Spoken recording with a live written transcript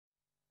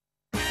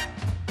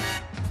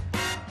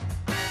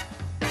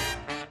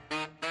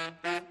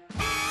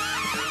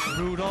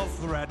Rudolph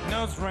the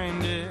Rednose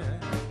Reindeer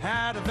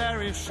had a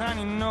very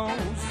shiny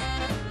nose,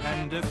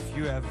 and if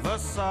you ever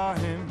saw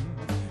him,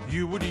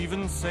 you would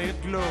even say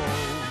it glows.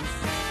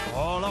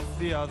 All of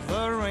the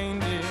other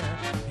reindeer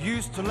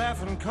used to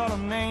laugh and call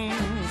him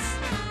names.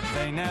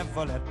 They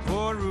never let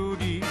poor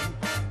Rudy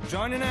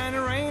join in any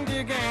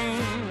reindeer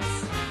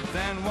games.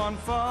 Then one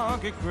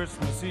foggy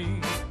Christmas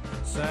Eve,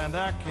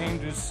 Santa came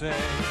to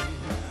say,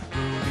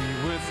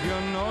 Rudy, with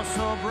your nose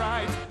so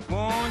bright,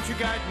 won't you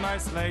guide my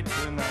sleigh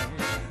tonight?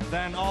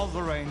 Then all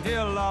the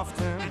reindeer loved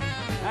him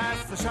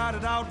as they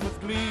shouted out with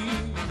glee,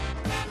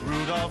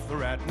 Rudolph the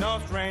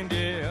Red-Nosed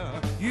Reindeer,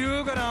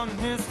 you go down in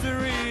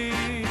history.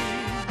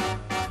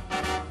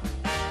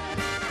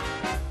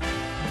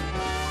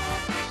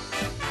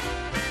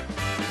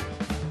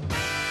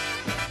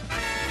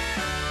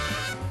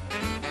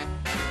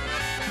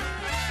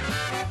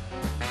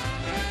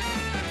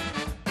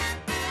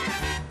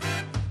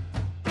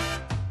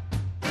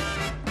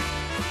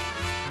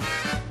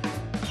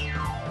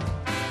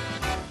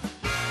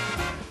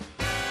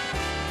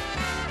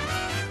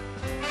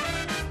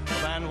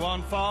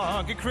 One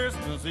foggy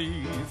Christmas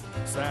Eve,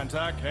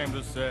 Santa came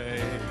to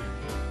say,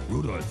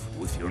 Rudolph,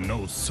 with your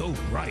nose so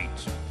bright,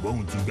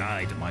 won't you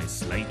guide my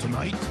sleigh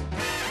tonight?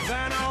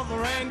 Then all the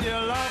reindeer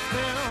loved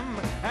him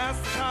as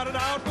they shouted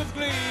out with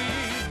glee,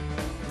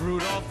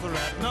 Rudolph the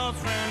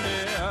Red-Nosed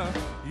Reindeer,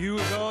 you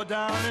go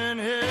down in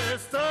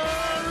history.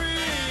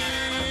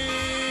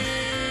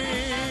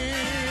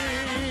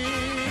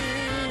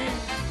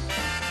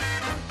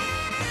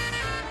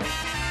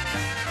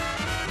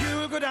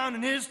 You go down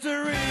in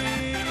history.